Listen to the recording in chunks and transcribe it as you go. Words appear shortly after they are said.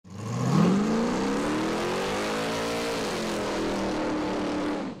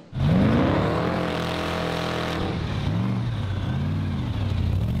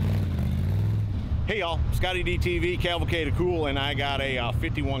Hey y'all, ScottieDTV, Kavalcade of Kool, and I got a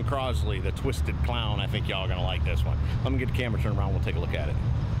 51 Crosley, the Twisted Clown. I think y'all are gonna like this one. Let me get the camera turned around, we'll take a look at it.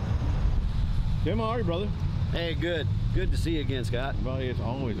 Tim, how are you, brother? Hey, good. Good to see you again, Scott. Well, it's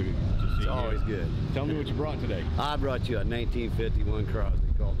always good to see you. It's always good. Tell me what you brought today. I brought you a 1951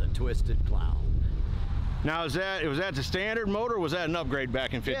 Crosley called the Twisted Clown. Now, was that the standard motor, or was that an upgrade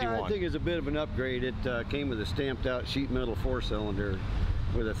back in 51? Yeah, I think it's a bit of an upgrade. It came with a stamped out sheet metal 4-cylinder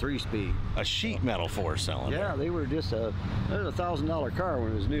with a 3-speed. A sheet metal 4-cylinder? Yeah, they were just a $1,000 car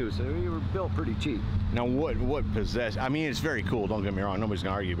when it was new, so they were built pretty cheap. Now, what possessed? I mean, it's very cool, don't get me wrong, nobody's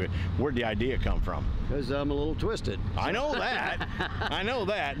gonna argue, but where'd the idea come from? Because I'm a little twisted. I know that. I know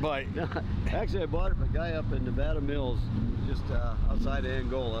that, but... Actually, I bought it from a guy up in Nevada Mills, just outside of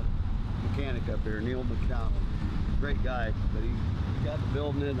Angola. Mechanic up there, Neil McDonald. Great guy, but he got to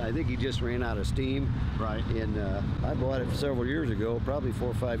building it, and I think he just ran out of steam. Right. And I bought it several years ago, probably 4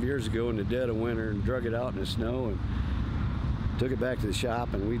 or 5 years ago, in the dead of winter, and drug it out in the snow and took it back to the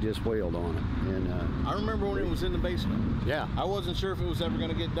shop, and we just wailed on it. And I remember when it was in the basement. Yeah. I wasn't sure if it was ever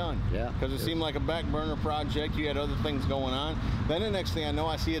going to get done. Yeah. Because it seemed like a back burner project. You had other things going on. Then the next thing I know,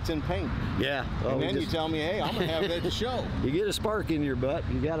 I see it's in paint. Yeah. Well, and then you tell me, hey, I'm going to have that to show. You get a spark in your butt,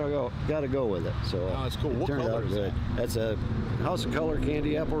 you gotta go with it. So oh, that's cool. What color is that? That's a House of Color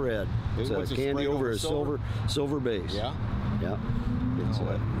candy apple red. It's a candy over a silver base. Yeah. Yeah. It's,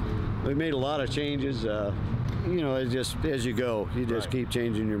 we made a lot of changes. You know, it's just as you go, you just keep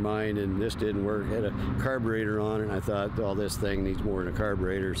changing your mind, and this didn't work. Had a carburetor on it, and I thought, oh, this thing needs more than a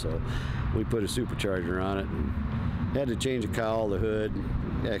carburetor, so we put a supercharger on it, and had to change the cowl, the hood,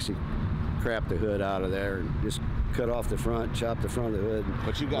 actually crap the hood out of there, and just cut off the front, chop the front of the hood.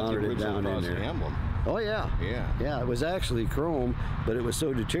 But you got the original Crosley emblem. Oh yeah. Yeah. Yeah, it was actually chrome, but it was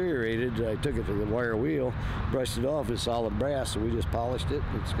so deteriorated, I took it to the wire wheel, brushed it off, it's solid brass, so we just polished it.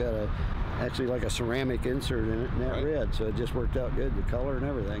 It's got actually like a ceramic insert in it, and that red, so it just worked out good, the color and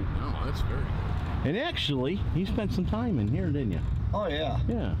everything. Oh, that's very good. And actually, you spent some time in here, didn't you? Oh yeah.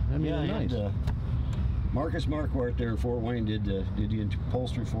 Yeah, I mean, nice. Marcus Marquardt there in Fort Wayne did the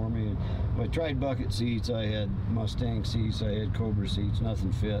upholstery for me. I tried bucket seats, I had Mustang seats, I had Cobra seats,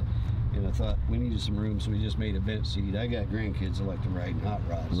 nothing fit. And I thought we needed some room, so we just made a bench seat. I got grandkids that like to ride in hot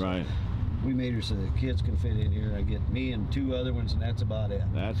rods. Right. So we made her so the kids can fit in here. I get me and 2 other ones, and that's about it.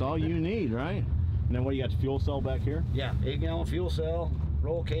 That's all you need, right? And then what, you got the fuel cell back here? Yeah, 8-gallon fuel cell,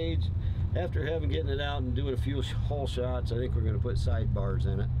 roll cage. After getting it out and doing a few hole shots, I think we're going to put sidebars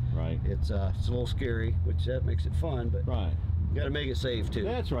in it. Right. It's a little scary, which that makes it fun, but you got to make it safe too.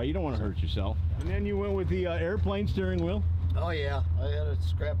 That's right. You don't want to hurt yourself. And then you went with the airplane steering wheel. Oh yeah, I had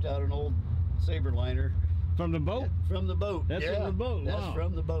scrapped out an old Saberliner. From the boat? From the boat. That's from the boat. Wow. That's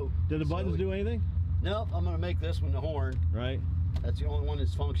from the boat. Did the buttons do anything? Nope. I'm going to make this one the horn. Right. That's the only one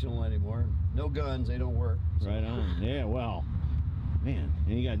that's functional anymore. No guns. They don't work. So. Right on. Yeah. Well. Man,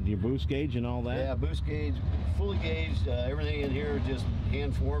 and you got your boost gauge and all that? Yeah, boost gauge, fully gauged. Everything in here is just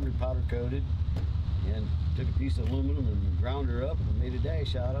hand formed and powder coated. And took a piece of aluminum and ground her up and made a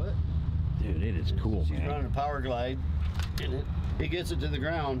dash out of it. Dude, it is cool, She's running a power glide, and it gets it to the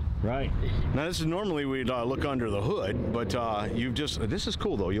ground. Right. Now this is normally we'd look under the hood, but this is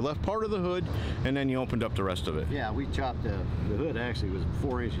cool though. You left part of the hood, and then you opened up the rest of it. Yeah, we chopped the hood. Actually was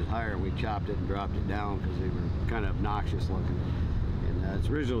 4 inches higher. We chopped it and dropped it down because they were kind of obnoxious looking. It's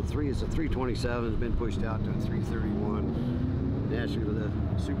original it's a 327, it's been pushed out to a 331, naturally with a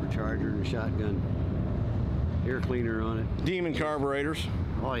supercharger and a shotgun air cleaner on it. Demon carburetors.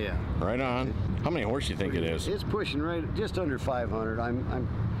 Oh yeah. Right on. How many horse do you think it is? It's pushing just under 500. I'm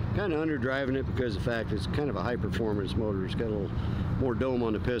kind of underdriving it because of the fact it's kind of a high performance motor. It's got a little more dome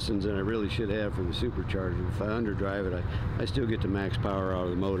on the pistons than I really should have for the supercharger. If I underdrive it, I still get the max power out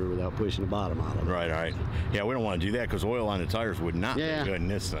of the motor without pushing the bottom out of it. Right, right. Yeah, we don't want to do that because oil on the tires would not be good in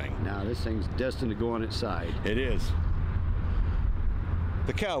this thing. No, this thing's destined to go on its side. It is.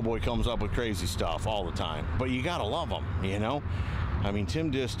 The cowboy comes up with crazy stuff all the time, but you gotta love them, you know? I mean,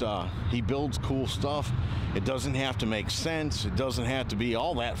 Tim just, he builds cool stuff. It doesn't have to make sense. It doesn't have to be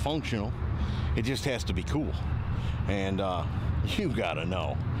all that functional. It just has to be cool. And you gotta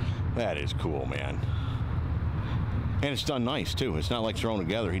know, that is cool, man. And it's done nice too. It's not like thrown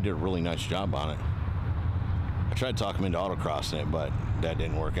together. He did a really nice job on it. I tried to talk him into autocrossing it, but that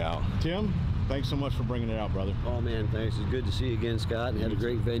didn't work out. Tim, thanks so much for bringing it out, brother. Oh man, thanks. It's good to see you again, Scott. And had a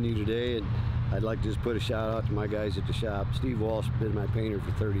great venue today, and I'd like to just put a shout out to my guys at the shop. Steve Walsh been my painter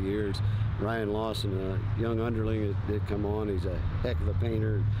for 30 years. Ryan Lawson, a young underling that come on. He's a heck of a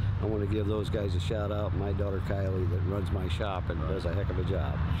painter. I want to give those guys a shout out. My daughter Kylie that runs my shop and does a heck of a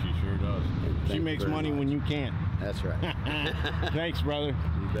job. She sure does. She makes money when you can't. That's right. Thanks, brother.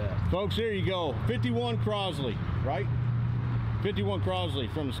 You bet. Folks, here you go. 51 Crosley, right? 51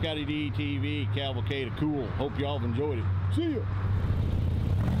 Crosley from the ScottieDTV Cavalcade of Kool. Hope y'all have enjoyed it. See ya.